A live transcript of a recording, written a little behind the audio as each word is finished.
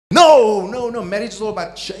No. Marriage is all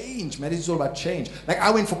about change. Marriage is all about change. Like,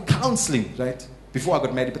 I went for counseling, right, before I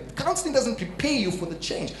got married. But counseling doesn't prepare you for the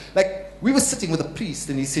change. Like, we were sitting with a priest,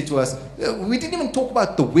 and he said to us, we didn't even talk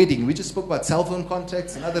about the wedding. We just spoke about cell phone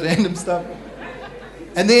contracts and other random stuff.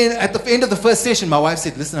 And then at the end of the first session, my wife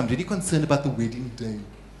said, listen, I'm really concerned about the wedding day.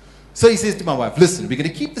 So he says to my wife, listen, we're going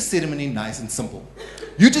to keep the ceremony nice and simple.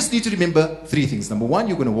 You just need to remember 3 things. Number 1,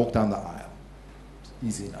 you're going to walk down the aisle.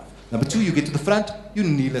 Easy enough. Number 2, you get to the front, you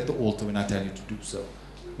kneel at the altar when I tell you to do so.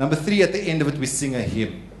 Number 3, at the end of it, we sing a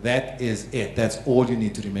hymn. That is it. That's all you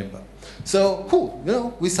need to remember. So, cool,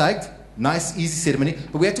 we psyched. Nice, easy ceremony.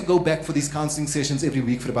 But we had to go back for these counseling sessions every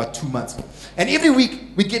week for about 2 months. And every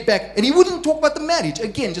week, we'd get back, and he wouldn't talk about the marriage.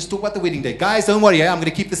 Again, just talk about the wedding day. Guys, don't worry, I'm going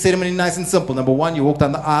to keep the ceremony nice and simple. Number 1, you walk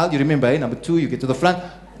down the aisle, you remember. Number 2, you get to the front,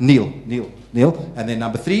 kneel. And then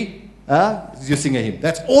number 3, you sing a hymn.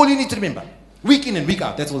 That's all you need to remember. Week in and week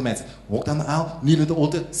out, that's all the man says. Walk down the aisle, kneel at the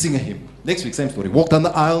altar, sing a hymn. Next week, same story. Walk down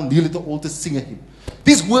the aisle, kneel at the altar, sing a hymn.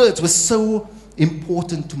 These words were so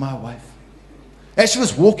important to my wife. As she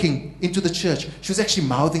was walking into the church, she was actually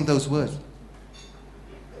mouthing those words.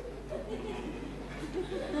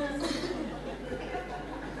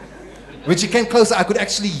 When she came closer, I could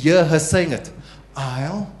actually hear her saying it.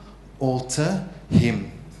 Aisle, altar,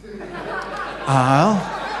 hymn. Aisle,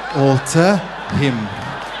 altar, hymn.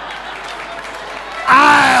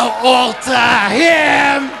 Aisle, altar,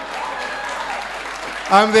 hymn.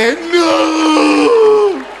 I'm there, no!